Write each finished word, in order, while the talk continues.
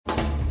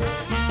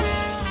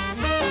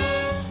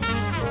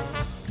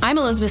I'm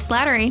Elizabeth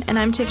Slattery. And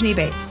I'm Tiffany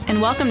Bates.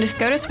 And welcome to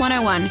SCOTUS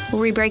 101,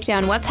 where we break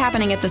down what's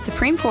happening at the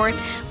Supreme Court,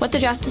 what the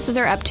justices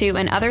are up to,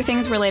 and other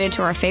things related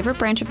to our favorite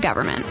branch of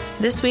government.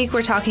 This week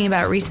we're talking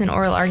about recent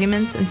oral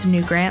arguments and some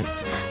new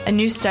grants, a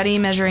new study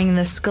measuring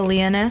the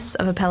Scalianess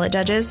of appellate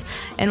judges,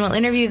 and we'll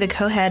interview the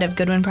co-head of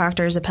Goodwin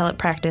Proctor's appellate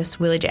practice,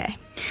 Willie J.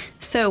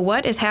 So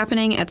what is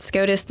happening at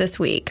SCOTUS this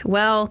week?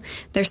 Well,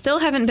 there still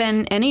haven't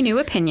been any new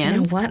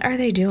opinions. And what are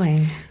they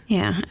doing?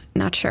 Yeah,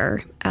 not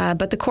sure.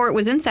 But the court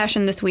was in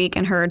session this week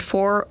and heard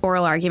 4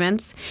 oral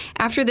arguments.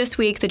 After this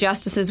week, the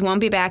justices won't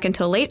be back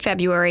until late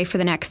February for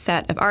the next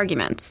set of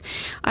arguments.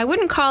 I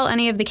wouldn't call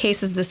any of the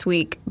cases this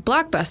week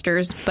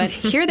blockbusters, but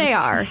here they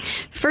are.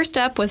 First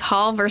up was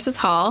Hall versus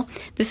Hall.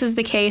 This is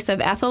the case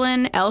of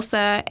Ethelyn,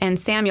 Elsa, and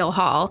Samuel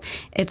Hall.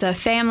 It's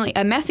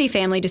a messy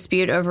family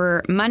dispute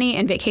over money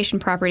and vacation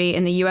property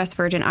in the U.S.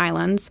 Virgin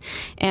Islands,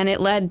 and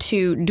it led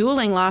to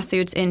dueling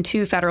lawsuits in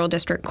 2 federal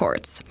district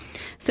courts.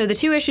 So the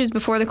 2 issues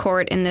before the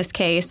court in this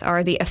case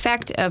are the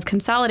effect of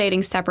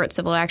consolidating separate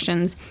civil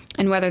actions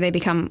and whether they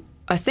become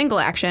a single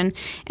action,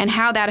 and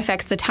how that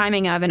affects the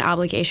timing of an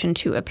obligation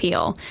to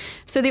appeal.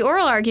 So the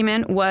oral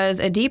argument was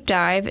a deep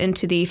dive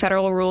into the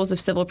federal rules of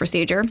civil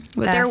procedure.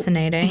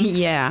 Fascinating.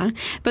 Yeah.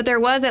 But there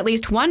was at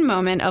least one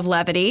moment of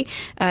levity.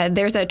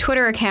 There's a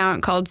Twitter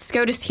account called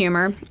SCOTUS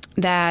Humor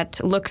that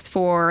looks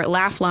for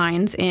laugh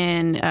lines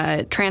in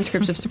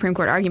transcripts of Supreme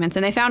Court arguments,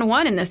 and they found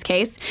one in this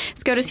case.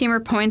 SCOTUS Humor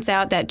points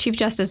out that Chief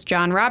Justice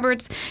John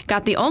Roberts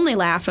got the only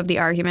laugh of the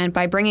argument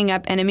by bringing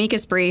up an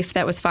amicus brief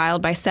that was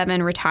filed by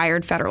 7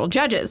 retired federal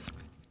judges.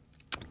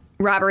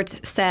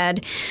 Roberts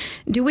said,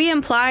 "Do we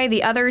imply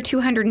the other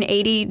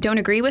 280 don't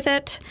agree with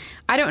it?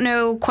 I don't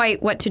know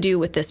quite what to do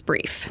with this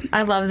brief."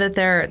 I love that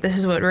this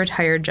is what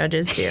retired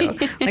judges do,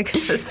 like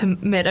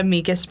submit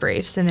amicus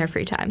briefs in their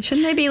free time.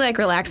 Shouldn't they be like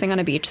relaxing on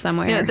a beach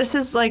somewhere? Yeah, this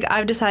is like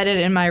I've decided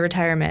in my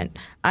retirement,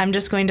 I'm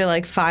just going to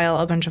like file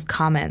a bunch of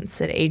comments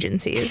at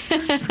agencies.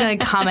 Just going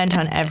to comment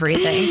on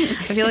everything.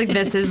 I feel like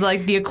this is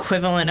like the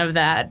equivalent of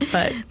that,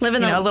 but a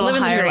little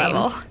higher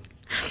level.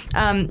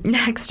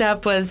 Next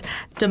up was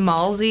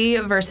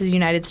Demalzi versus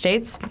United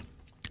States.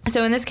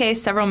 So in this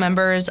case, several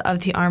members of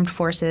the armed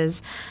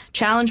forces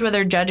challenge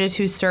whether judges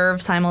who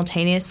serve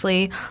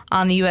simultaneously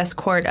on the U.S.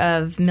 Court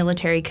of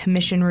Military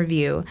Commission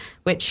Review,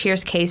 which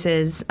hears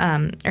cases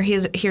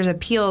hears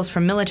appeals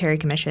from military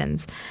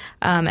commissions,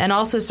 and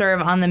also serve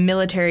on the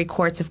Military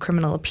Courts of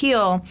Criminal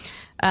Appeal,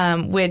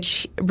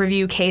 which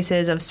review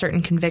cases of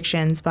certain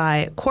convictions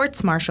by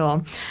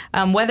courts-martial,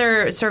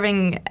 whether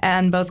serving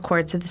on both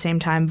courts at the same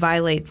time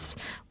violates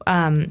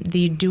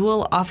the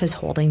dual office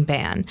holding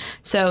ban.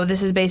 So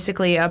this is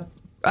basically a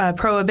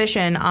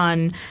prohibition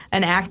on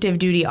an active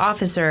duty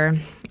officer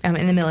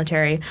in the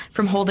military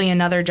from holding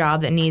another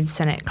job that needs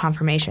Senate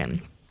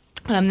confirmation.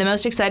 The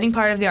most exciting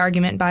part of the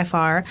argument by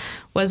far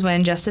was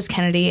when Justice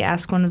Kennedy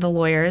asked one of the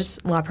lawyers,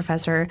 law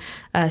professor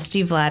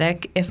Steve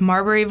Vladeck, if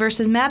Marbury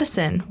versus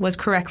Madison was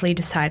correctly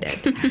decided.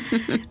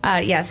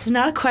 Yes, it's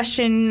not a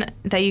question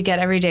that you get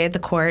every day at the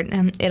court,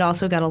 and it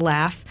also got a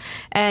laugh.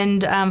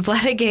 And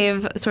Vladeck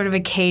gave sort of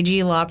a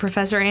cagey law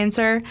professor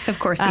answer. Of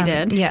course he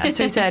did. Yeah,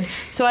 so he said,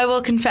 "So I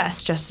will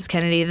confess, Justice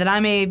Kennedy, that I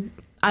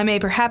may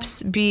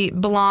perhaps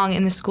belong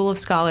in the school of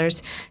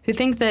scholars who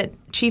think that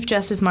Chief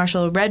Justice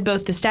Marshall read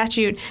both the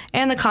statute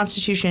and the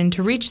Constitution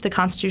to reach the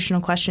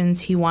constitutional questions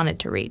he wanted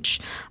to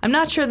reach. I'm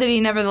not sure that he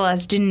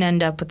nevertheless didn't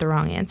end up with the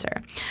wrong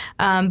answer."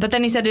 But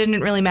then he said it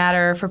didn't really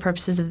matter for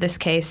purposes of this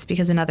case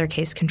because another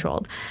case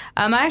controlled.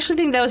 I actually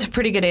think that was a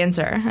pretty good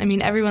answer. I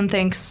mean, everyone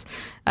thinks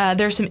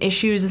there's some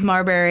issues with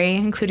Marbury,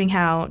 including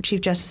how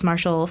Chief Justice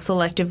Marshall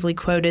selectively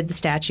quoted the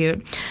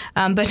statute.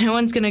 But no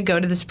one's going to go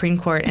to the Supreme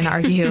Court and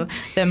argue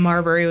that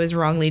Marbury was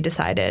wrongly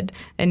decided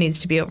and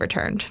needs to be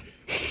overturned.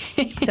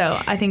 So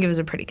I think it was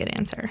a pretty good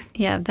answer.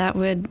 Yeah, that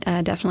would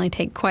definitely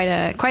take quite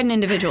an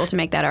individual to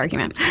make that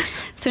argument.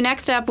 So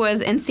next up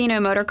was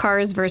Encino Motor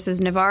Cars versus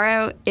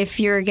Navarro.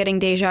 If you're getting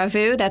deja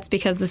vu, that's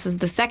because this is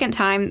the second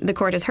time the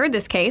court has heard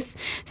this case.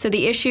 So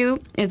the issue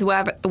is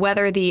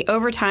whether the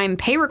overtime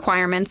pay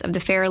requirements of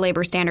the Fair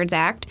Labor Standards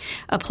Act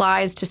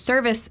applies to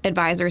service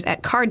advisors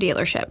at car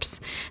dealerships.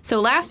 So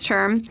last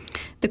term,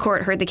 the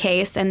court heard the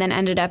case and then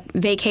ended up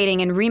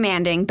vacating and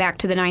remanding back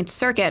to the Ninth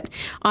Circuit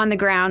on the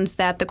grounds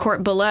that the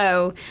court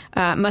below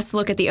must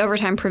look at the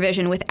overtime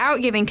provision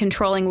without giving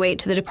controlling weight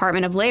to the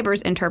Department of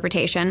Labor's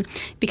interpretation,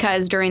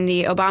 because during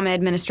the Obama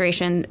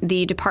administration,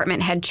 the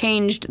department had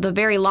changed the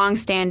very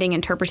long-standing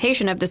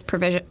interpretation of this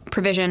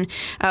provision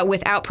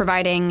without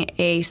providing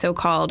a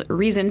so-called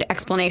reasoned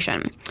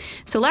explanation.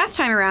 So last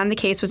time around, the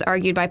case was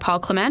argued by Paul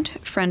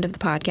Clement, friend of the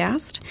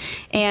podcast,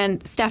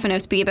 and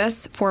Stephanos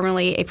Bibas,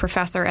 formerly a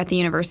professor at the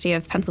University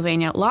of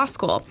Pennsylvania Law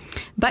School.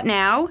 But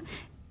now,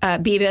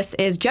 Bibas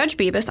is Judge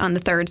Bibas on the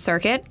Third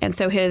Circuit, and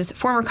so his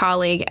former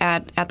colleague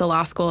at the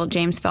law school,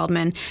 James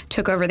Feldman,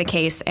 took over the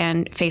case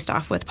and faced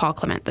off with Paul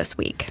Clement this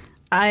week.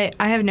 I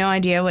have no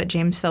idea what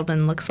James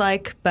Feldman looks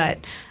like, but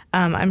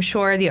I'm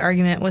sure the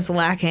argument was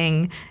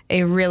lacking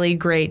a really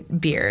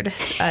great beard.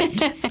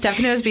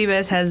 Stefanos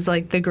Bibas has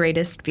like the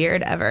greatest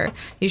beard ever.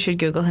 You should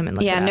Google him and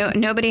look it up. Yeah,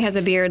 nobody has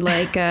a beard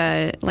like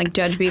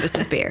Judge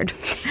Bibas's beard.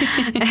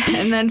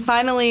 And then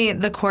finally,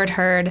 the court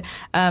heard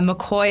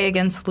McCoy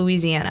against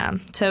Louisiana.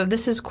 So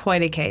this is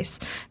quite a case.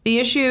 The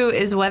issue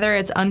is whether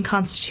it's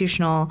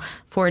unconstitutional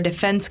for a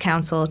defense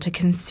counsel to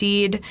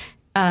concede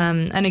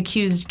an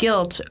accused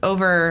guilt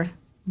over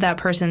that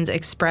person's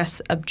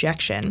express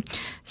objection.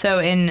 So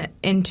in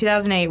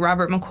 2008,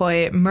 Robert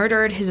McCoy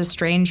murdered his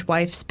estranged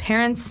wife's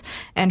parents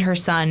and her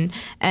son,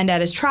 and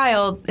at his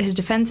trial, his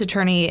defense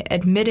attorney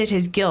admitted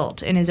his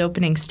guilt in his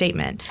opening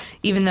statement,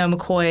 even though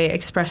McCoy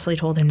expressly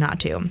told him not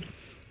to.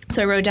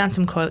 So I wrote down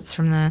some quotes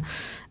from the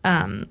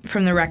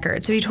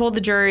record. So he told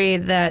the jury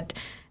that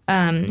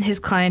his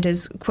client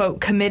is,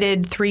 quote,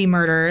 committed 3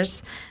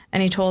 murders,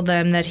 and he told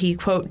them that he,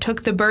 quote,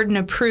 took the burden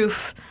of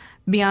proof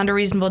beyond a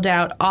reasonable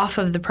doubt off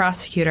of the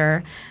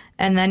prosecutor.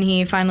 And then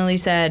he finally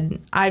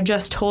said, I've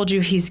just told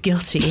you he's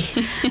guilty,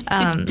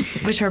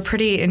 which are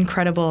pretty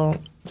incredible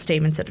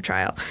statements at a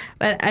trial.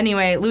 But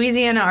anyway,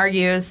 Louisiana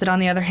argues that on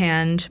the other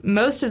hand,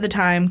 most of the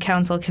time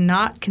counsel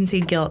cannot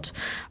concede guilt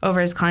over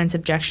his client's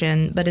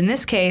objection. But in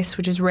this case,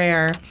 which is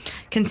rare,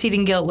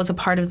 conceding guilt was a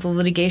part of the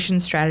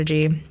litigation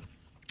strategy,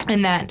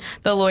 and that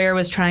the lawyer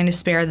was trying to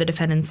spare the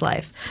defendant's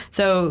life.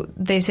 So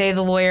they say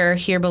the lawyer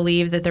here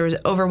believed that there was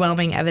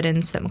overwhelming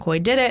evidence that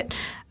McCoy did it,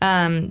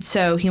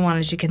 so he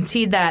wanted to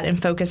concede that and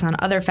focus on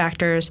other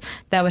factors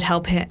that would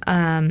help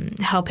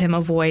him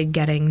avoid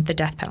getting the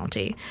death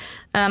penalty.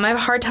 I have a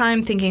hard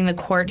time thinking the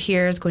court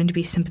here is going to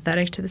be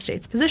sympathetic to the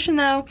state's position,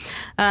 though.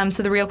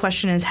 So the real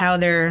question is how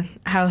the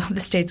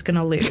state's going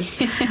to lose,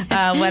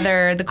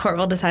 whether the court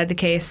will decide the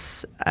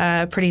case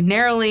pretty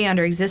narrowly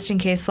under existing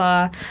case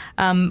law,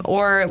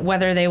 or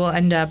whether they will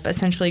end up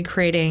essentially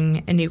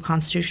creating a new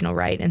constitutional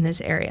right in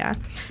this area.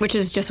 Which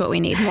is just what we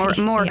need,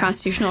 more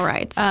constitutional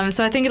rights.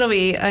 So I think it'll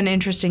be an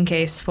interesting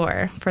case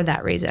for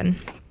that reason.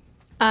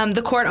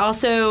 The court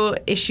also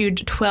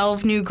issued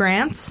 12 new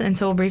grants, and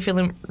so we'll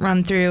briefly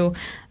run through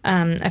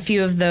a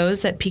few of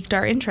those that piqued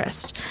our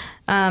interest.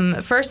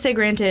 First, they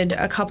granted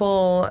a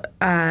couple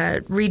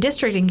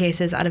redistricting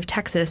cases out of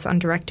Texas on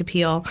direct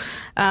appeal.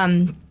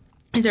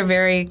 These are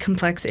very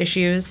complex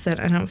issues that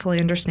I don't fully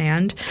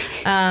understand.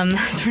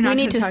 So we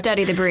need to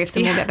study the briefs,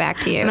 and we'll get back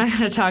to you. We're not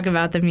going to talk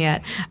about them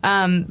yet.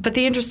 But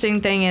the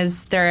interesting thing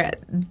is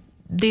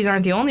these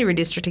aren't the only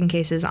redistricting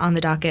cases on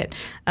the docket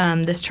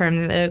this term.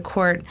 The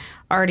court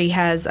already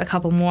has a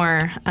couple more,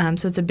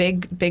 so it's a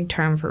big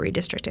term for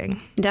redistricting.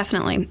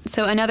 Definitely.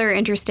 So another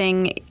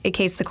interesting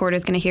case the court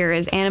is going to hear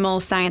is Animal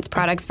Science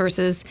Products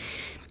versus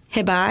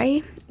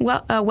Hibai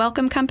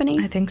Wellcome Company.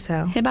 I think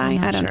so. Hibai?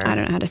 I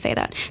don't know how to say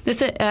that.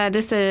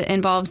 This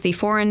involves the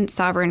Foreign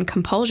Sovereign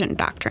Compulsion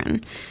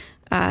Doctrine.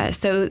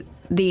 So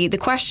the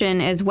question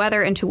is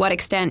whether and to what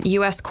extent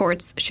U.S.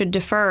 courts should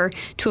defer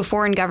to a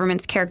foreign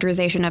government's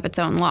characterization of its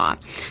own law.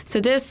 So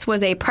this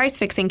was a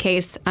price-fixing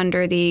case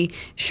under the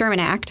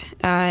Sherman Act,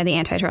 the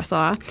antitrust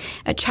law.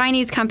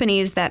 Chinese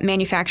companies that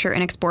manufacture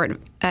and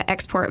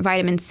export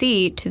vitamin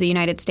C to the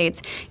United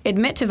States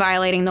admit to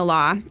violating the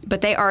law, but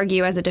they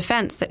argue as a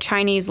defense that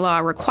Chinese law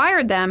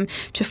required them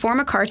to form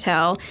a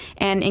cartel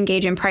and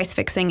engage in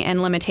price-fixing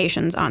and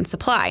limitations on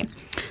supply.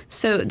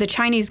 So the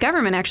Chinese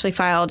government actually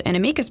filed an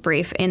amicus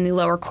brief in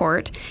the lower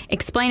court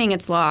explaining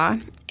its law,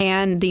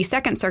 and the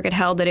Second Circuit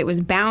held that it was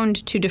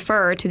bound to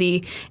defer to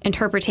the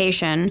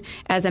interpretation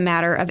as a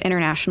matter of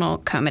international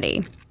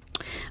comity.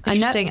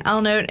 Interesting.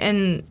 I'll note,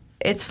 and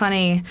it's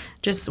funny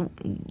just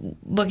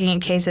looking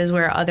at cases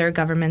where other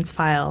governments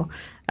file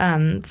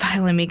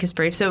amicus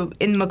brief. So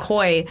in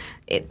McCoy,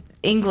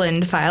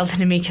 England filed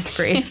an amicus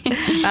brief,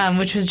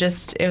 which was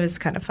it was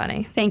kind of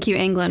funny. Thank you,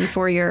 England,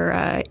 for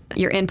your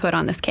input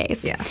on this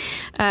case. Yeah.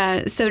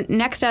 So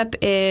next up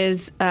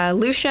is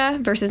Lucia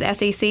versus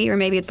SEC, or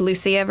maybe it's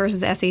Lucia versus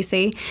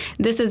SEC.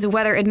 This is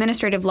whether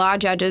administrative law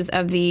judges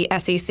of the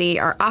SEC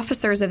are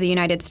officers of the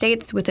United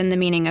States within the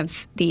meaning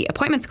of the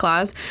Appointments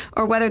Clause,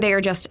 or whether they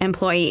are just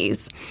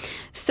employees.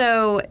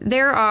 So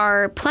there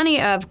are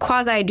plenty of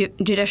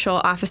quasi-judicial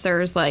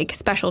officers like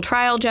special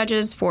trial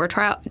judges for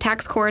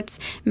tax courts,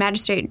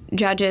 magistrate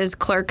judges,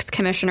 clerks,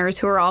 commissioners,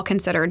 who are all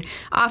considered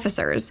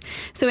officers.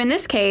 So in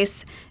this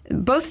case,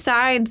 both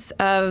sides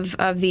of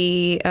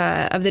the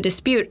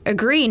dispute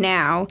agree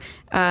now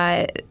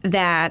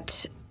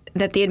that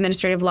the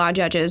administrative law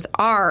judges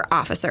are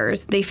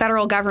officers. The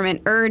federal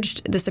government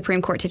urged the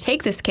Supreme Court to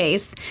take this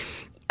case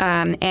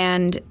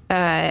and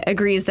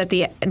agrees that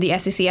the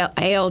SEC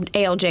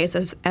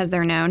ALJs, as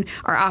they're known,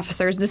 are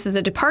officers. This is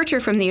a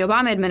departure from the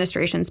Obama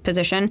administration's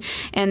position,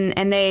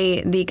 and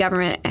the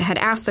government had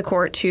asked the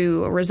court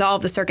to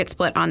resolve the circuit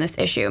split on this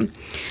issue.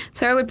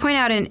 So I would point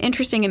out an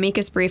interesting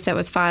amicus brief that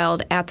was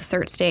filed at the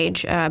cert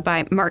stage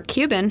by Mark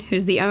Cuban,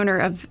 who's the owner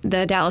of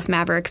the Dallas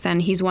Mavericks,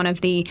 and he's one of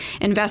the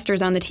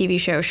investors on the TV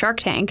show Shark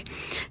Tank.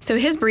 So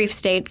his brief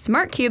states,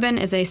 Mark Cuban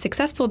is a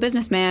successful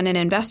businessman and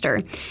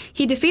investor.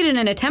 He defeated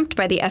an attempt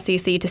by the the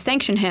SEC to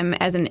sanction him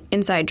as an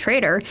inside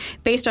trader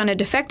based on a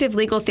defective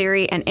legal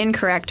theory and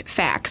incorrect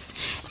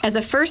facts. As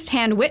a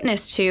first-hand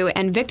witness to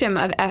and victim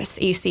of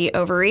SEC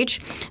overreach,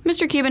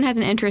 Mr. Cuban has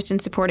an interest in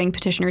supporting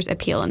petitioner's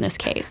appeal in this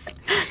case.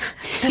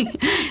 I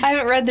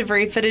haven't read the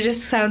brief, but it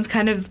just sounds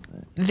kind of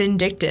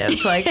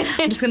vindictive. Like,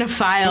 I'm just going to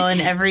file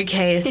in every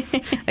case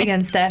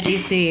against the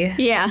FEC.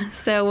 Yeah,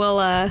 so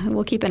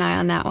we'll keep an eye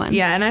on that one.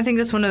 Yeah, and I think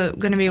that's going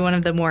to be one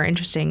of the more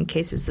interesting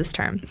cases this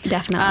term.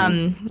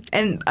 Definitely.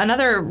 And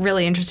another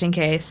really interesting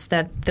case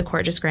that the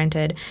court just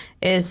granted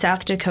is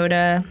South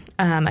Dakota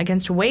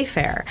against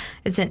Wayfair.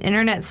 It's an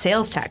internet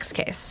sales tax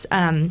case.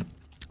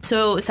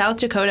 So South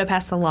Dakota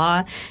passed a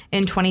law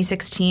in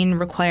 2016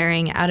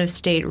 requiring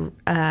out-of-state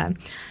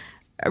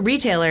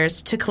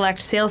retailers to collect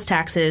sales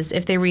taxes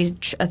if they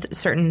reach a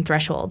certain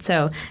threshold.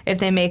 So if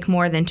they make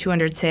more than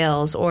 200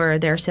 sales or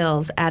their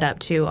sales add up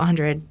to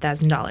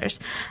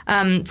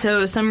 $100,000.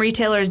 So some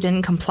retailers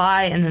didn't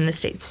comply, and then the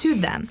state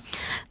sued them.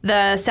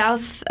 The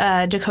South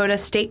Dakota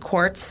state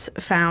courts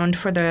found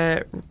for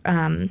the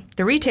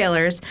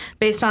retailers,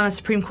 based on a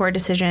Supreme Court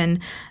decision,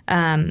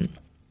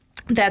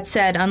 that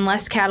said,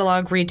 unless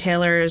catalog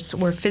retailers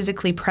were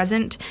physically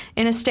present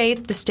in a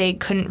state, the state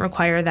couldn't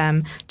require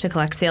them to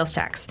collect sales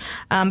tax.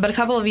 But a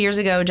couple of years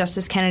ago,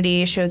 Justice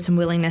Kennedy showed some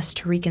willingness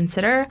to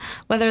reconsider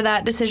whether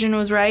that decision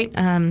was right,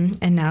 and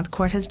now the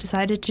court has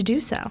decided to do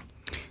so.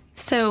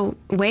 So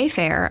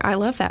Wayfair, I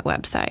love that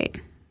website.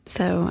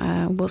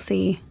 So we'll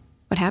see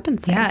what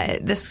happens there. Yeah,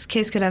 this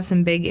case could have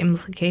some big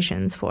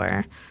implications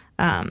for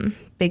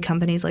big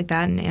companies like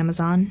that and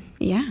Amazon.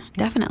 Yeah,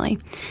 definitely.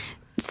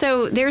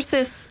 So there's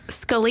this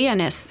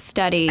Scalia-ness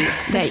study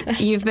that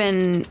you've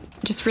been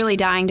just really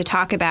dying to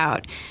talk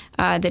about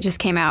that just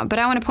came out. But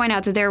I want to point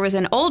out that there was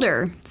an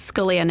older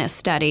Scalia-ness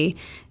study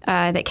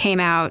that came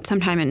out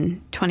sometime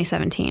in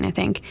 2017, I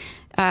think.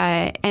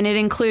 And it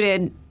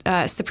included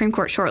Supreme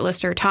Court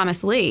shortlister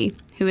Thomas Lee,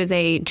 who is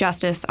a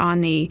justice on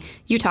the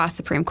Utah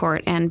Supreme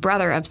Court and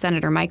brother of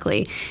Senator Mike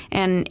Lee.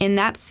 And in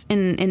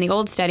the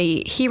old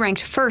study, he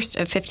ranked first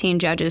of 15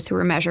 judges who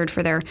were measured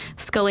for their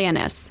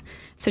Scalia-ness.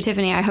 So,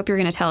 Tiffany, I hope you're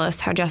going to tell us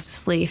how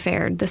Justice Lee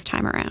fared this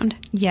time around.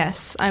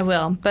 Yes, I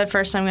will. But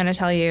first, I'm going to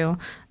tell you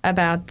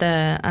about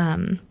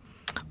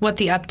what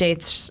the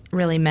updates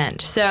really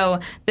meant.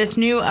 So this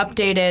new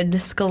updated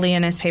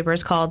Scalia-ness paper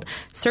is called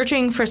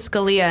Searching for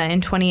Scalia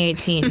in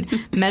 2018,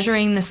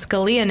 Measuring the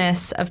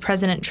Scalia-ness of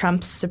President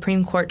Trump's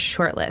Supreme Court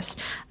Shortlist.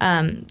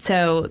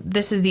 So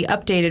this is the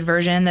updated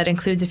version that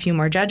includes a few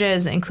more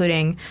judges,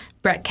 including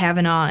Brett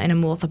Kavanaugh and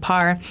Amul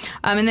Thapar.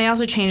 And they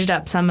also changed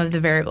up some of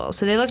the variables.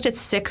 So they looked at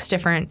 6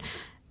 different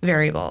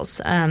variables.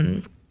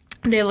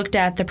 They looked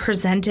at the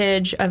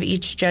percentage of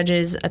each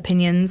judge's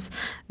opinions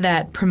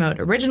that promote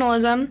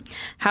originalism,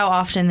 how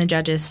often the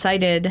judges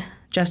cited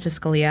Justice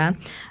Scalia,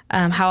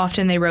 how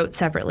often they wrote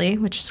separately,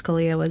 which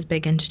Scalia was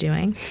big into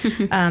doing.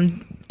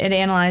 It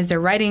analyzed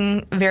their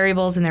writing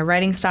variables and their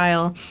writing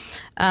style,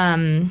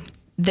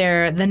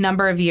 the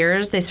number of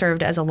years they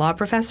served as a law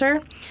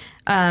professor.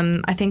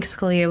 I think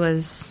Scalia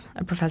was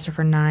a professor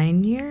for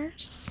 9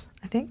 years,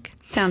 I think.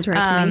 Sounds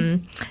right to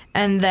me.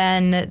 And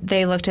then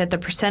they looked at the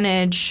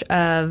percentage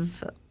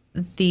of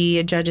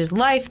the judge's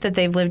life that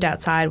they've lived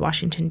outside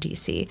Washington,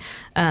 D.C.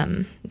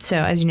 So,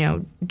 as you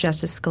know,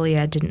 Justice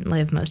Scalia didn't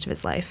live most of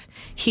his life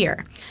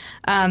here.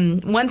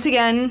 Once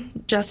again,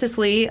 Justice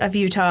Lee of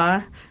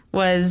Utah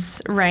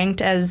was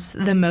ranked as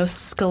the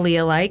most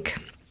Scalia-like.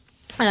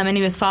 And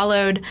he was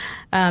followed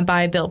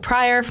by Bill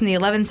Pryor from the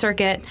 11th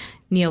Circuit,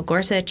 Neil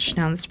Gorsuch,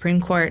 now in the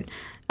Supreme Court,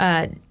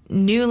 a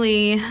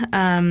new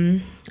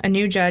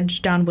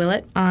judge, Don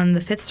Willett, on the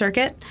 5th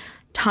Circuit,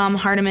 Tom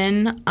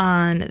Hardiman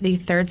on the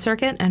 3rd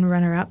Circuit, and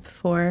runner-up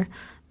for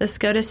the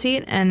SCOTUS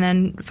seat. And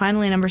then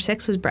finally, number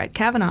 6 was Brett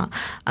Kavanaugh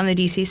on the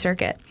D.C.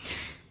 Circuit.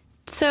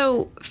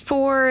 So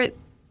for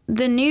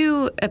the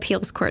new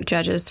appeals court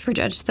judges, for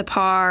Judge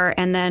Thapar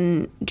and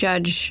then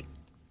Judge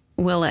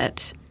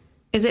Willett,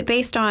 is it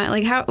based on,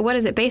 like, what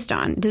is it based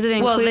on? Does it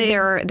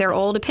include their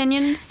old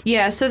opinions?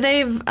 Yeah, so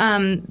they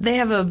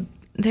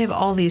have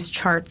all these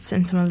charts,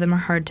 and some of them are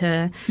hard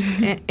to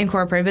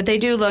incorporate, but they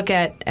do look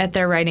at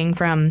their writing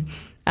from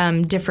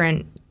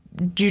different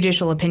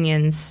judicial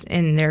opinions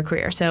in their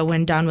career. So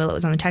when Don Willett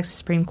was on the Texas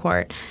Supreme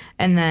Court,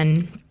 and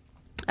then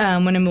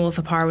when Amul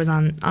Thapar was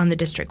on the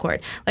district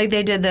court. Like,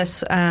 they did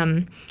this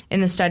in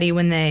the study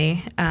when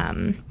they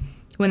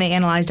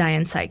analyzed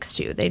Diane Sykes,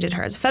 too. They did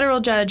her as a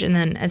federal judge and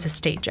then as a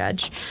state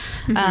judge.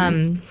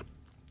 Mm-hmm.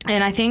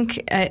 And I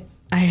think,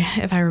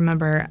 if I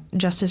remember,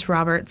 Justice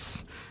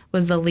Roberts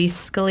was the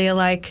least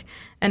Scalia-like,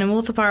 and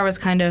Amul Thapar was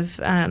kind of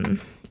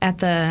at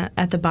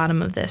the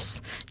bottom of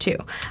this too.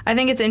 I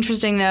think it's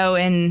interesting though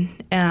in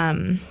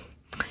kind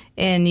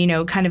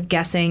of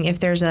guessing if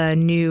there's a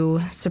new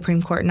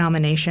Supreme Court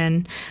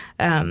nomination,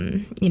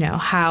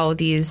 how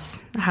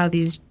these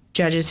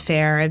judges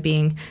fare at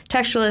being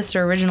textualist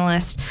or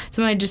originalist.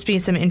 So it might just be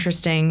some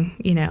interesting,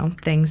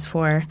 things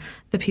for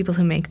the people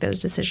who make those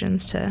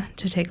decisions to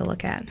take a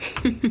look at.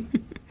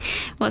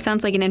 Well, it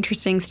sounds like an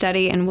interesting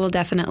study, and we'll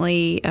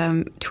definitely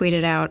tweet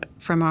it out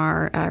from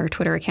our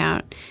Twitter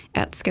account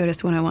at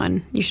SCOTUS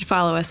 101. You should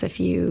follow us if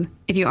you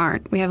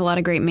aren't. We have a lot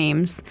of great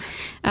memes.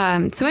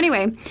 So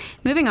anyway,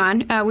 moving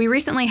on. We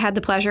recently had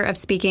the pleasure of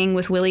speaking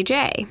with Willie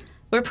J.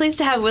 We're pleased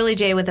to have Willie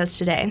J with us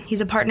today.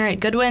 He's a partner at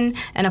Goodwin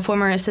and a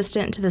former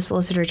assistant to the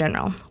Solicitor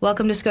General.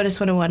 Welcome to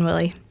SCOTUS 101,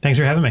 Willie. Thanks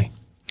for having me.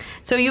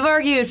 So you've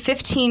argued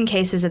 15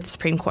 cases at the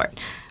Supreme Court.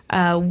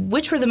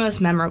 Which were the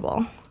most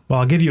memorable? Well,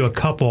 I'll give you a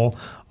couple.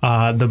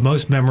 The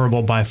most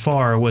memorable by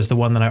far was the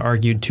one that I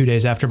argued 2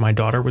 days after my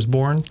daughter was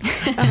born.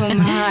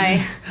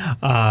 Oh,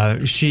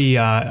 my. She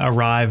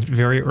arrived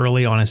very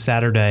early on a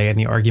Saturday, and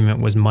the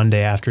argument was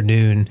Monday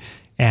afternoon.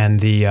 And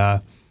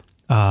the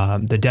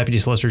Deputy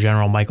Solicitor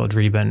General, Michael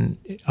Dreeben,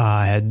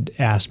 had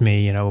asked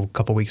me, a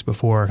couple weeks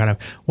before, kind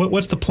of,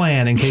 what's the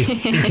plan in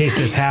case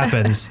this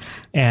happens?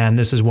 And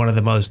this is one of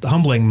the most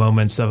humbling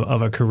moments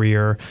of a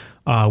career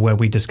when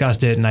we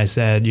discussed it. And I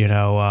said,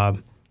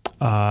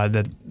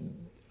 that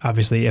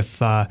obviously if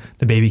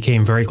the baby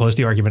came very close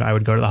to the argument, I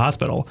would go to the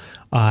hospital.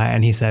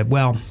 And he said,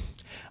 well,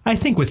 I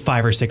think with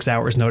 5 or 6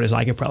 hours notice,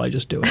 I could probably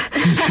just do it.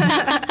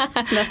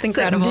 That's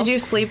incredible. So did you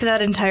sleep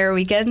that entire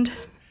weekend?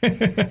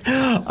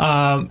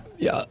 A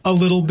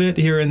little bit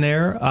here and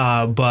there,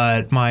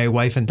 but my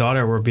wife and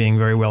daughter were being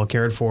very well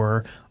cared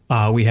for.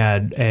 We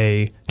had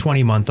a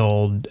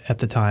 20-month-old at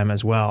the time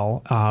as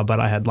well, but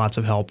I had lots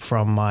of help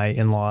from my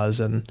in-laws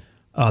and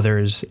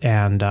others,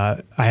 and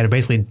I had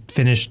basically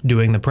finished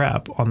doing the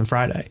prep on the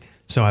Friday.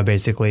 So I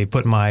basically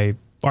put my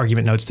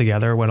argument notes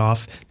together, went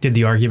off, did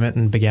the argument,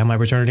 and began my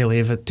paternity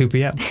leave at 2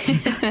 p.m.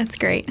 That's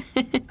great.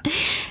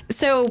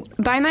 So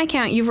by my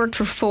count, you've worked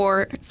for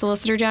 4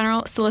 Solicitors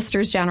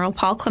General,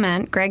 Paul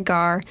Clement, Greg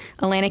Garr,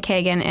 Elena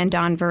Kagan, and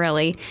Don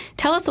Verrilli.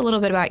 Tell us a little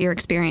bit about your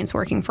experience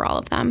working for all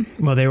of them.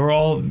 Well, they were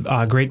all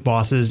great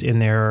bosses in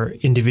their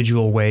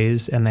individual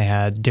ways, and they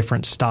had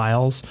different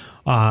styles.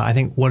 I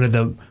think one of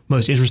the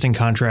most interesting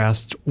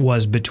contrasts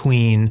was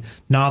between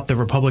not the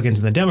Republicans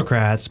and the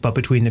Democrats, but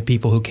between the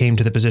people who came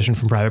to the position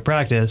from private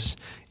practice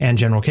and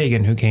General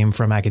Kagan, who came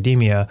from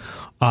academia.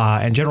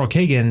 And General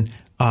Kagan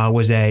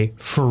was a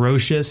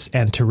ferocious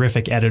and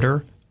terrific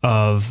editor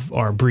of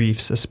our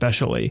briefs,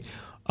 especially.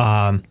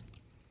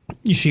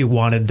 She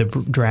wanted the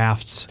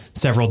drafts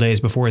several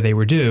days before they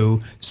were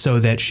due so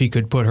that she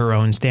could put her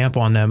own stamp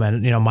on them.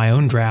 And, my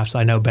own drafts,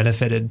 I know,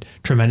 benefited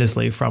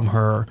tremendously from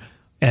her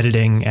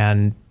editing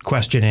and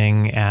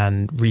questioning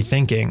and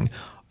rethinking.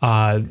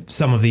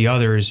 Some of the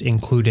others,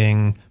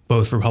 including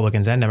both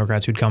Republicans and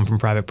Democrats who'd come from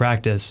private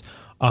practice,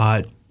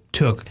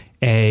 took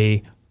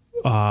a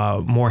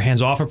more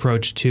hands-off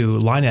approach to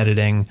line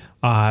editing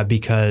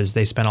because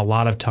they spent a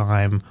lot of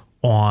time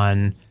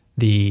on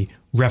the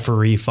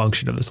referee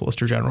function of the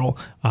Solicitor General,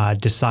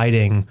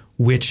 deciding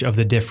which of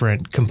the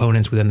different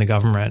components within the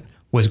government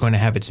was going to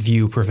have its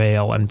view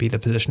prevail and be the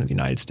position of the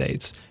United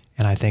States.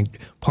 And I think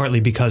partly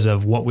because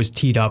of what was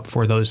teed up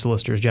for those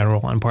Solicitors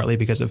General and partly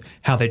because of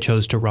how they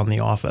chose to run the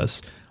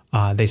office,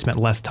 they spent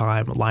less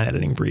time line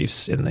editing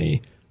briefs in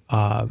the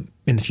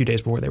few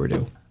days before they were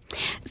due.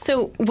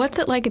 So what's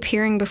it like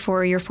appearing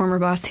before your former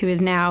boss, who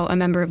is now a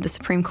member of the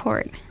Supreme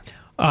Court?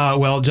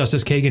 Well,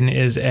 Justice Kagan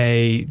is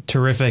a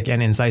terrific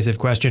and incisive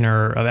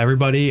questioner of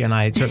everybody, and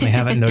I certainly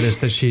haven't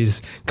noticed that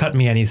she's cut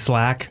me any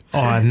slack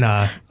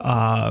on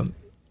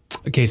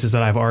cases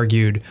that I've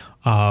argued.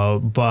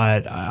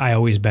 But I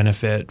always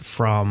benefit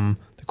from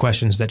the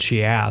questions that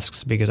she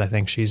asks because I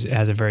think she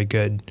has a very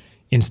good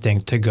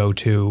instinct to go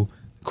to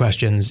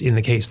questions in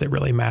the case that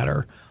really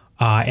matter.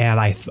 And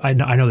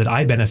I know that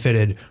I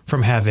benefited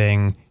from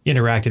having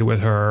interacted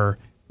with her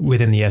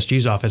within the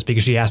SG's office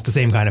because she asked the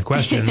same kind of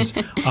questions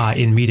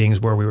in meetings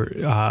where we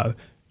were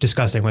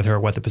discussing with her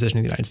what the position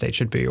of the United States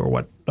should be or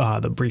what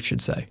the brief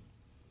should say.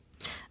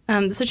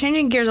 So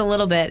changing gears a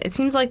little bit, it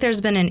seems like there's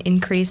been an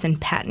increase in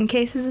patent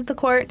cases at the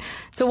court.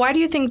 So why do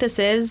you think this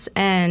is,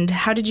 and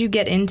how did you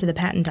get into the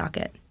patent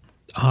docket?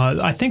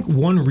 I think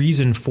one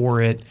reason for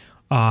it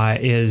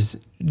is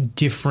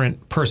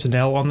different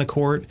personnel on the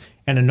court,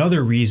 and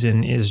another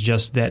reason is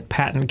just that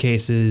patent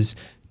cases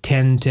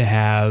tend to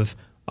have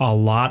a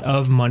lot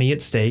of money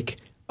at stake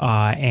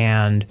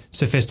and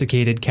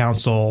sophisticated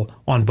counsel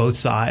on both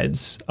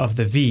sides of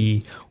the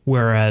V,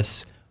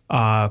 whereas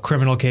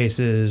criminal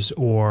cases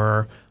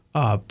or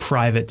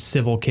private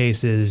civil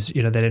cases,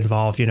 that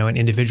involve, an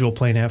individual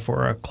plaintiff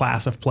or a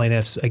class of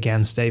plaintiffs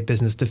against a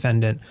business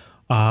defendant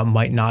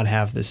might not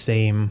have the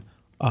same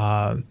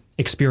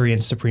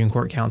experienced Supreme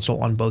Court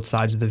counsel on both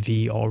sides of the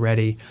V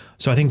already.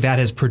 So I think that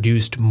has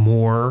produced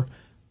more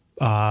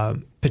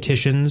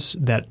petitions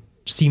that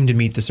seem to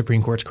meet the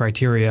Supreme Court's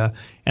criteria.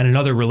 And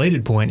another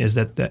related point is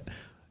that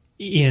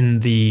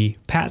in the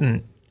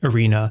patent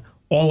arena,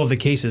 all of the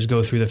cases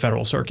go through the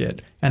federal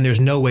circuit, and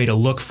there's no way to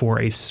look for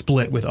a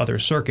split with other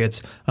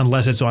circuits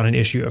unless it's on an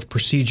issue of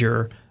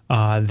procedure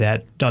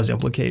that does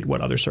implicate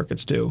what other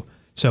circuits do.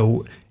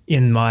 So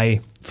in my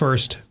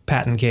first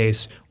patent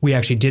case, we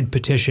actually did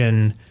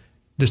petition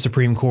the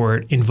Supreme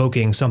Court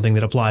invoking something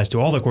that applies to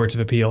all the courts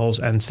of appeals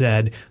and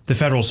said the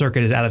Federal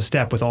Circuit is out of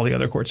step with all the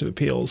other courts of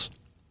appeals.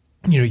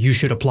 You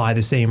should apply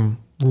the same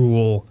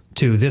rule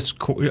to this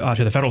to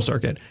the Federal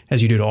Circuit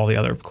as you do to all the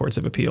other courts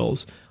of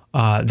appeals.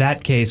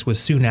 That case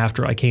was soon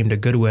after I came to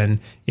Goodwin.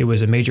 It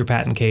was a major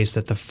patent case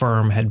that the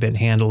firm had been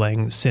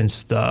handling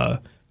since the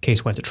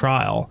case went to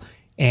trial,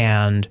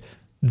 and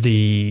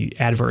the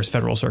adverse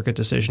Federal Circuit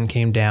decision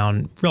came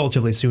down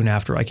relatively soon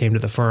after I came to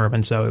the firm,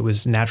 and so it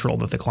was natural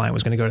that the client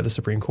was going to go to the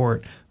Supreme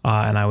Court,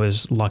 and I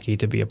was lucky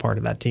to be a part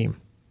of that team.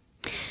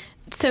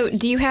 So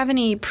do you have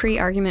any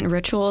pre-argument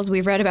rituals?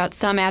 We've read about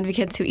some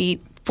advocates who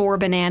eat 4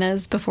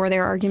 bananas before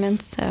their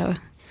arguments. So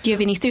do you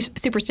have any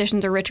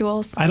superstitions or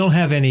rituals? I don't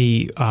have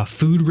any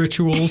food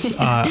rituals.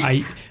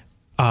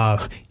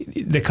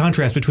 The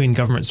contrast between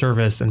government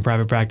service and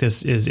private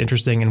practice is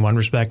interesting in one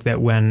respect,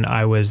 that when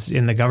I was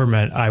in the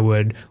government, I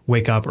would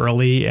wake up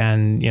early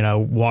and,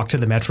 walk to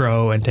the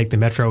metro and take the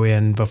metro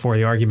in before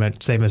the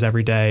argument, same as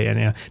every day.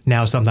 And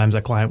now sometimes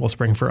a client will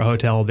spring for a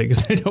hotel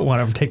because they don't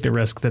want to take the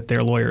risk that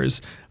their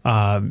lawyer's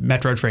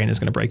metro train is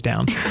going to break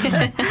down.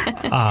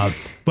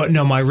 But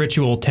no, my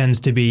ritual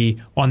tends to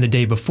be on the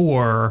day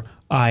before.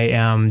 I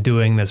am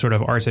doing the sort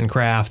of arts and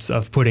crafts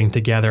of putting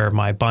together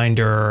my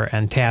binder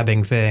and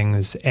tabbing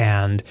things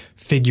and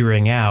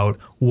figuring out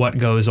what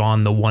goes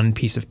on the one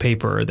piece of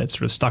paper that's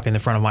sort of stuck in the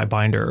front of my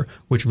binder,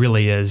 which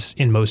really is,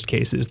 in most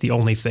cases, the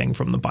only thing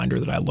from the binder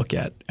that I look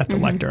at the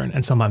lectern.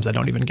 And sometimes I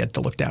don't even get to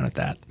look down at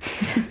that.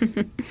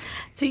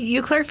 So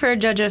you clerked for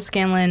Judge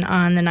O'Scanlan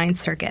on the Ninth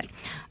Circuit.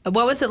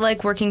 What was it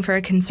like working for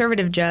a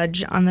conservative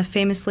judge on the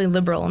famously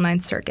liberal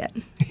Ninth Circuit?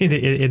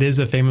 It is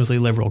a famously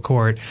liberal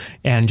court,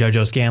 and Judge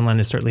O'Scanlan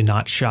is certainly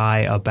not shy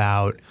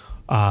about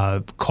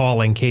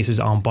calling cases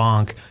en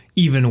banc,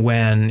 even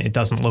when it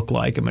doesn't look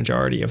like a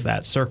majority of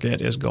that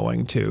circuit is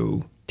going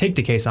to take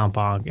the case en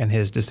banc, and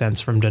his dissents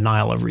from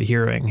denial of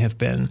rehearing have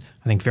been,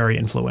 I think, very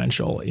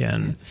influential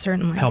in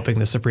helping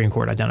the Supreme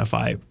Court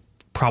identify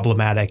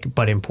problematic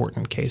but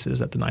important cases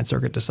that the Ninth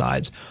Circuit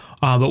decides.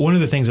 But one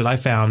of the things that I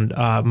found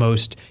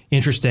most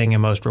interesting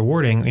and most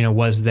rewarding,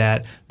 was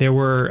that there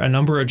were a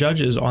number of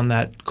judges on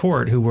that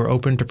court who were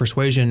open to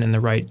persuasion in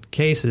the right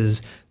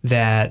cases,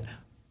 that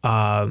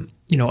a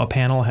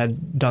panel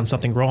had done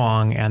something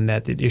wrong and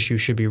that the issue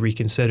should be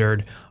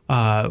reconsidered,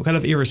 kind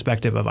of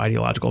irrespective of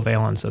ideological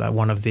valence. And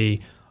one of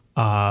the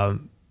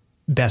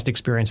best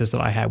experiences that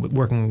I had with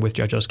working with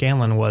Judge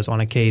O'Scanlan was on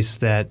a case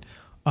that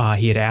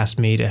he had asked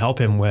me to help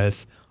him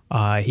with.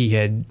 He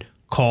had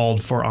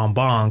called for en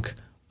banc,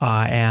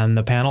 and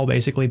the panel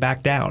basically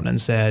backed down and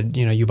said,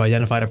 you've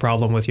identified a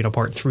problem with,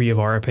 part 3 of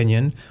our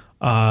opinion.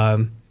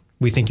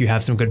 We think you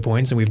have some good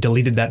points, and we've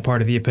deleted that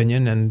part of the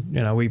opinion,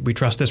 and, we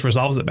trust this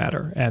resolves the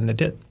matter. And it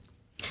did.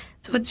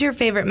 So what's your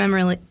favorite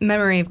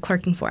memory of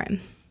clerking for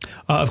him?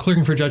 Of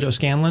clerking for Judge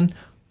O'Scanlan?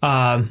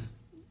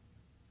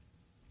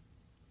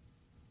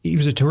 He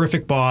was a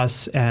terrific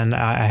boss, and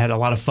I had a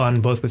lot of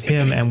fun both with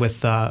him and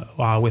with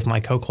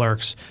my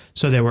co-clerks.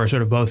 So they were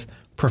sort of both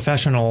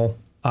professional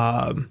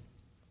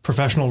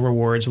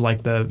rewards,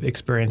 like the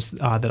experience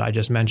that I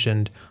just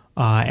mentioned,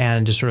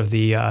 and just sort of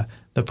the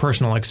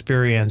personal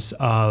experience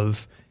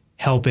of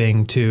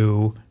helping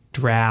to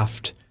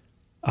draft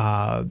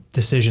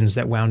decisions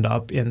that wound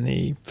up in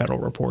the Federal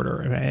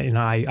Reporter. And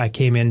I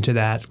came into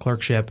that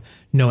clerkship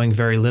knowing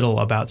very little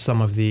about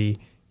some of the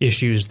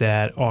issues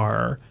that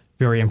are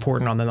very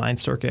important on the Ninth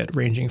Circuit,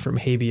 ranging from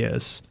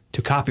habeas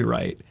to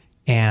copyright.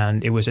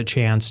 And it was a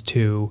chance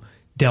to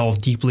delve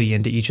deeply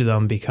into each of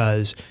them,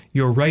 because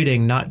you're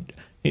writing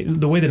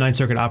the way the Ninth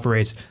Circuit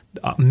operates,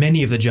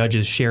 many of the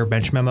judges share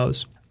bench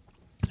memos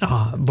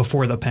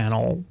before the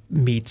panel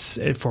meets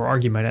for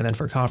argument and then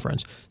for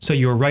conference. So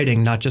you're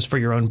writing not just for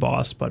your own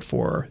boss, but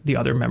for the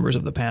other members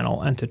of the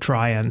panel, and to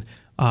try and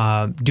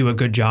do a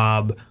good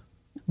job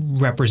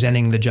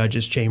representing the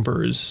judges'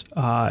 chambers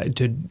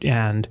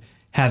and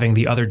having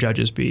the other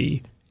judges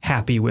be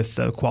happy with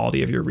the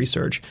quality of your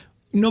research.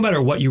 No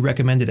matter what you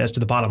recommended as to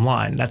the bottom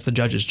line, that's the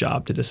judge's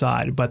job to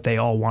decide. But they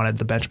all wanted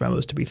the bench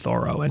memos to be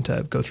thorough and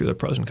to go through the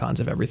pros and cons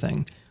of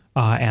everything,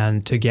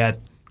 and to get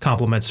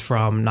compliments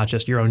from not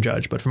just your own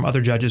judge, but from other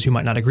judges who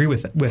might not agree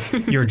with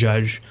your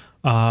judge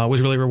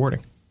was really rewarding.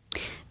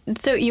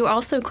 So you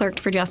also clerked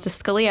for Justice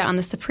Scalia on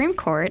the Supreme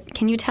Court.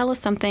 Can you tell us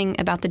something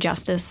about the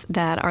justice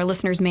that our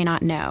listeners may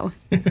not know?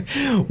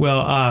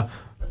 Well,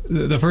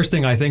 the first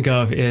thing I think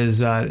of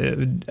is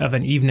of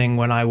an evening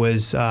when I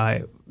was,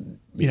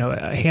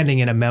 handing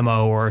in a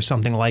memo or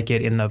something like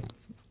it in the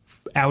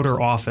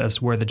outer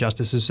office where the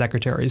justices'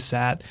 secretaries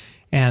sat,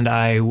 and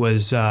I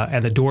was,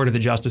 and the door to the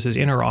justice's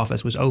inner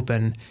office was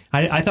open.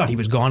 I thought he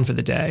was gone for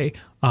the day,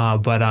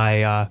 but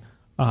I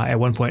at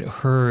one point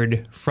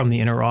heard from the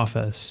inner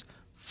office,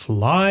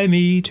 "Fly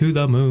me to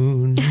the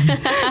moon."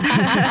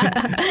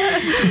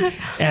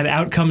 And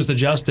out comes the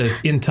justice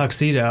in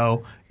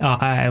tuxedo.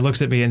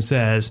 Looks at me and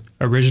says,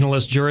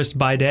 "Originalist jurist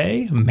by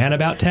day, man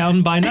about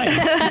town by night."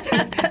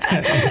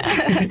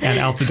 And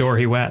out the door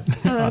he went.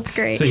 Oh, that's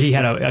great. So he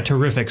had a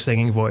terrific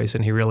singing voice,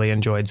 and he really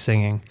enjoyed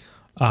singing.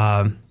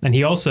 And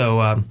he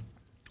also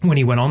when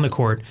he went on the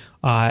court,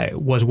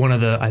 was one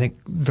of the, I think,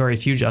 very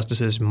few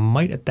justices,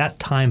 might at that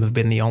time have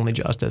been the only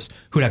justice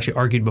who had actually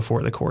argued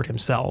before the court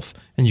himself.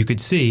 And you could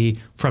see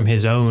from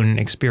his own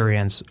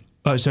experience,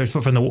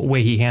 from the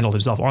way he handled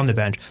himself on the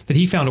bench, that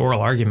he found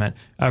oral argument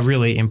a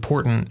really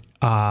important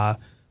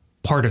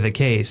part of the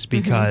case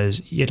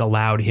because it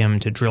allowed him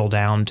to drill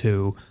down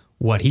to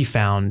what he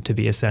found to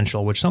be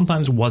essential, which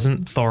sometimes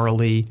wasn't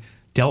thoroughly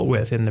dealt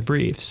with in the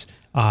briefs.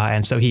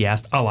 And so he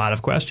asked a lot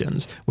of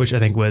questions, which I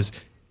think was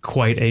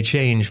quite a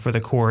change for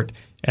the court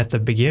at the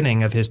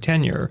beginning of his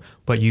tenure.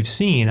 But you've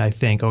seen, I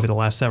think, over the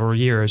last several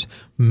years,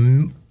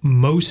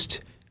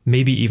 most,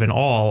 maybe even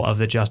all of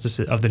the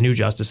justices, of the new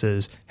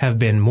justices, have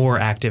been more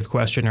active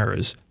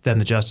questioners than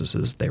the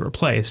justices they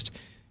replaced,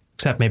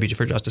 except maybe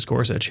for Justice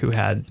Gorsuch, who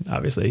had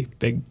obviously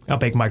a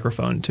big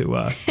microphone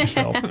to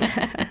fill.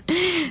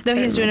 Though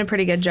he's doing a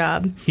pretty good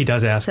job. He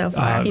does ask so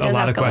far. a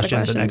lot of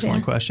questions and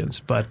excellent questions.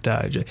 But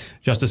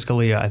Justice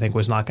Scalia, I think,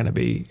 was not going to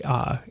be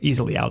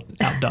easily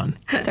outdone.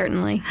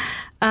 Certainly.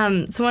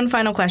 So one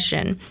final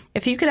question.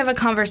 If you could have a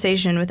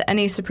conversation with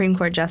any Supreme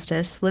Court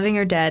justice, living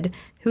or dead,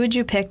 who would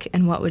you pick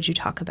and what would you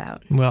talk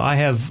about? Well, I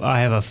have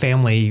a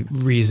family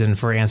reason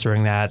for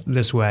answering that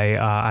this way.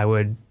 I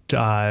would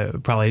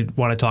probably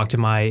want to talk to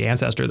my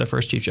ancestor, the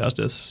first Chief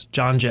Justice,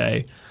 John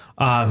Jay,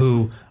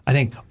 who I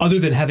think, other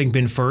than having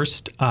been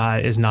first,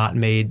 is not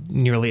made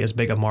nearly as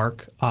big a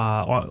mark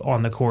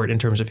on the court in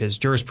terms of his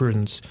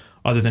jurisprudence,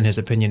 other than his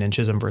opinion in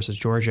Chisholm versus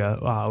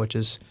Georgia, which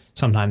is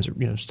sometimes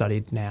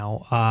studied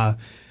now.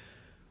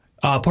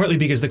 Partly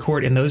because the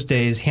court in those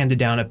days handed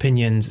down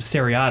opinions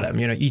seriatim.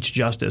 Each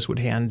justice would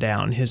hand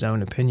down his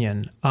own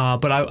opinion.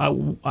 But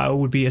I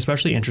would be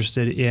especially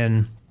interested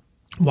in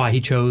why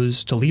he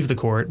chose to leave the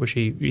court, which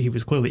he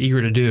was clearly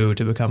eager to do,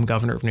 to become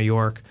governor of New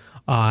York,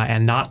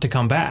 and not to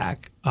come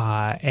back.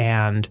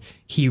 And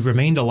he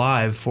remained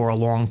alive for a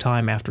long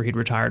time after he'd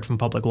retired from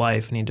public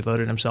life, and he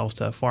devoted himself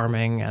to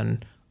farming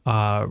and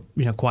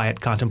quiet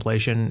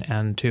contemplation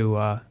and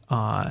to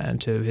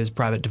his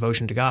private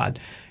devotion to God.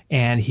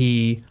 And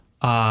he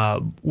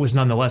was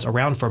nonetheless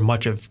around for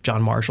much of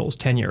John Marshall's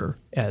tenure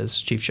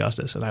as Chief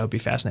Justice, and I would be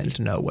fascinated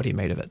to know what he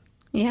made of it.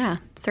 Yeah,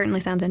 certainly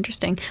sounds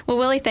interesting. Well,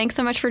 Willie, thanks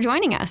so much for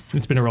joining us.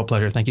 It's been a real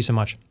pleasure. Thank you so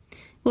much.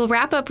 We'll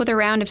wrap up with a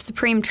round of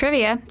Supreme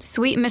Trivia,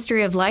 Sweet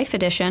Mystery of Life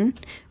edition,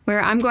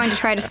 where I'm going to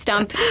try to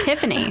stump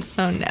Tiffany.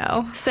 Oh,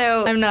 no.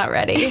 So I'm not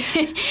ready.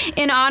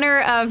 In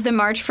honor of the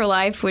March for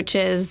Life, which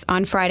is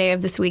on Friday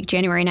of this week,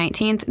 January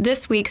 19th,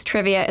 this week's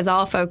trivia is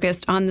all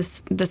focused on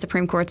the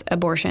Supreme Court's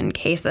abortion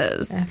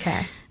cases. Okay.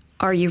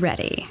 Are you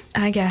ready?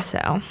 I guess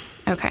so.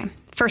 Okay.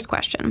 First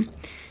question.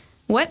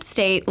 What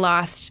state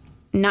lost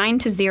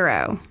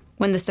 9-0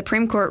 when the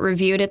Supreme Court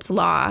reviewed its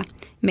law,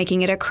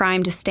 making it a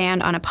crime to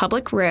stand on a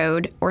public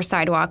road or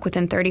sidewalk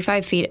within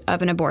 35 feet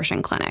of an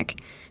abortion clinic?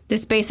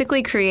 This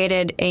basically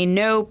created a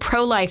no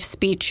pro-life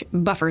speech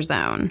buffer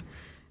zone.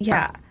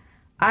 Yeah.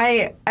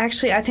 I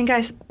think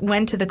I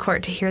went to the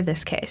court to hear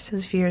this case. It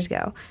was a few years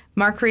ago.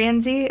 Mark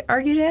Rienzi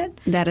argued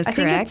it. That is correct.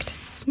 I think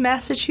it's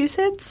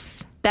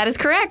Massachusetts. That is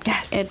correct.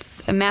 Yes.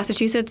 It's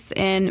Massachusetts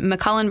in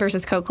McCullen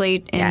versus Coakley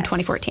in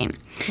 2014.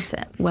 That's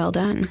it. Well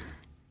done.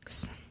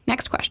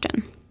 Next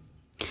question.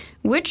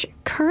 Which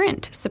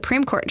current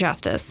Supreme Court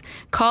justice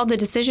called the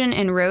decision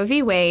in Roe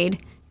v. Wade,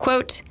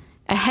 quote,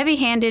 a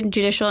heavy-handed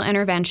judicial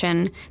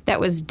intervention that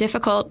was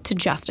difficult to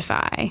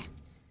justify?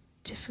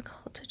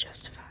 Difficult to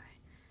justify.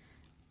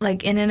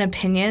 Like in an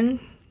opinion?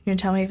 You're going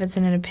to tell me if it's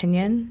in an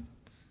opinion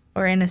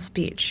or in a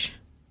speech?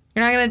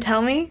 You're not going to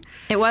tell me?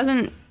 It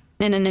wasn't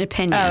in an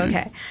opinion. Oh,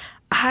 okay.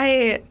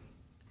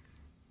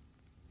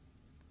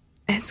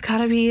 It's got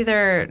to be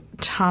either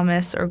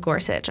Thomas or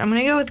Gorsuch. I'm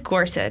going to go with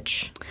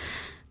Gorsuch.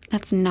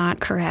 That's not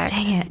correct.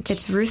 Dang it.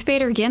 It's Ruth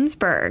Bader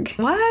Ginsburg.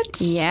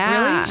 What?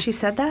 Yeah. Really? She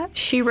said that?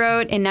 She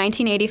wrote a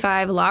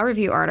 1985 Law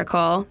Review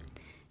article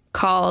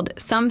called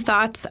Some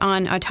Thoughts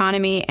on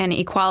Autonomy and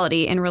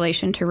Equality in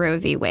Relation to Roe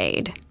v.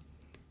 Wade.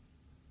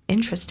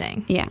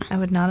 Interesting. Yeah. I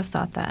would not have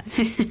thought that.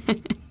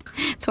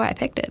 That's why I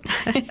picked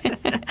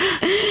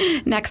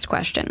it. Next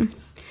question.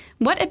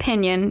 What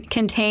opinion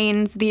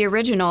contains the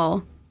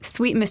original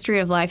Sweet Mystery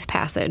of Life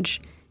passage,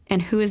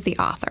 and who is the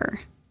author?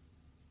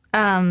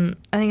 I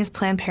think it's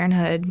Planned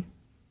Parenthood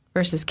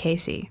versus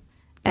Casey.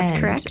 That's and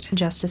correct.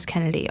 Justice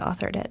Kennedy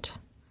authored it.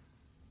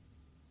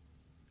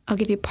 I'll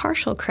give you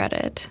partial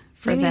credit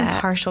for Maybe that.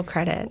 Partial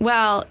credit.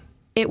 Well,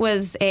 it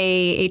was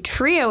a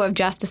trio of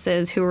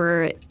justices who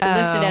were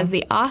listed as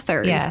the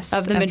authors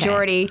of the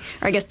majority,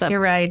 or I guess the You're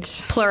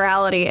right.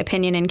 plurality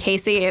opinion in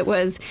Casey. It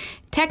was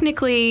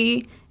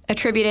technically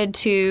attributed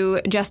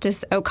to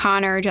Justice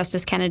O'Connor,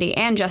 Justice Kennedy,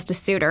 and Justice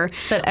Souter.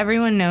 But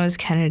everyone knows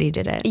Kennedy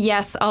did it.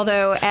 Yes,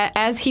 although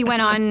as he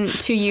went on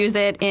to use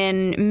it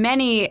in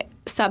many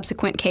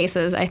subsequent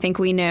cases, I think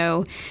we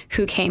know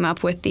who came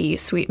up with the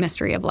Sweet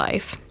Mystery of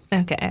Life.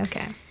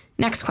 Okay.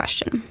 Next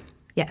question.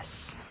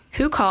 Yes.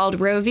 Who called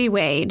Roe v.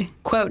 Wade,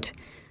 quote,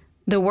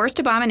 The worst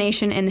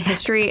abomination in the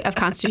history of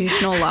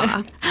constitutional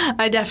law.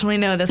 I definitely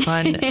know this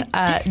one.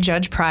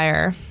 Judge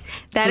Pryor.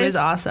 That is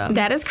awesome.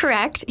 That is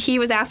correct. He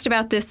was asked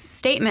about this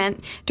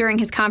statement during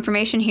his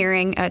confirmation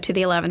hearing to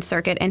the 11th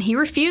Circuit, and he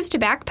refused to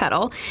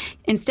backpedal,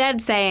 instead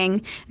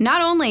saying,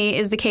 not only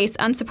is the case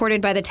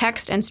unsupported by the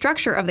text and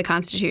structure of the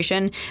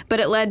Constitution, but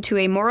it led to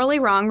a morally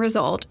wrong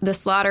result, the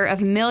slaughter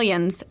of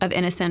millions of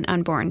innocent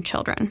unborn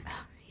children.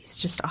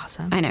 He's just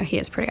awesome. I know, he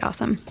is pretty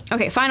awesome.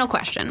 Okay, final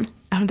question.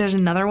 Oh, there's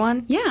another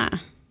one? Yeah.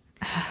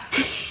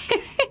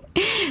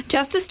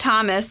 Justice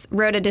Thomas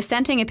wrote a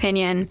dissenting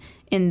opinion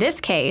in this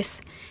case,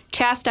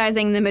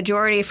 chastising the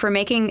majority for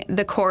making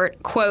the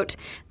court, quote,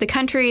 the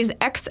country's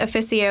ex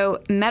officio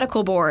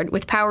medical board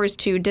with powers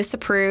to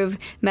disapprove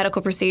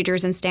medical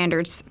procedures and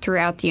standards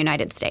throughout the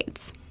United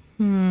States.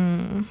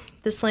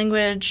 This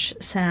language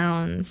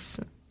sounds,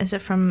 is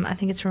it from, I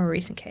think it's from a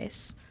recent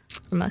case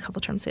from a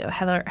couple terms ago,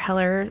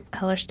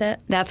 Hellerstedt?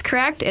 That's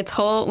correct. It's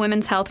Whole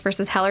Women's Health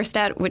versus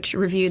Hellerstedt, which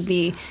reviewed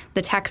the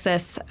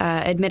Texas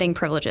admitting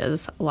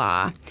privileges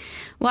law.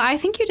 Well, I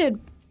think you did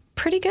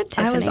pretty good,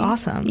 Tiffany. I was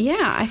awesome.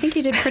 Yeah, I think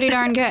you did pretty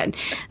darn good.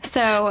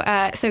 So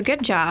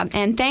good job.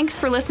 And thanks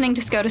for listening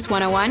to SCOTUS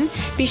 101.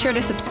 Be sure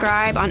to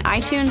subscribe on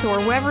iTunes or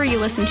wherever you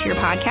listen to your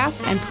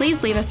podcasts, and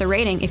please leave us a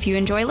rating if you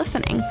enjoy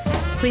listening.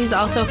 Please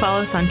also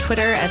follow us on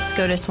Twitter at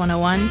SCOTUS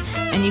 101,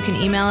 and you can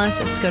email us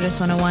at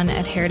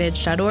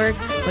SCOTUS101@heritage.org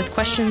with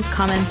questions,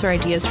 comments, or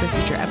ideas for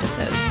future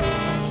episodes.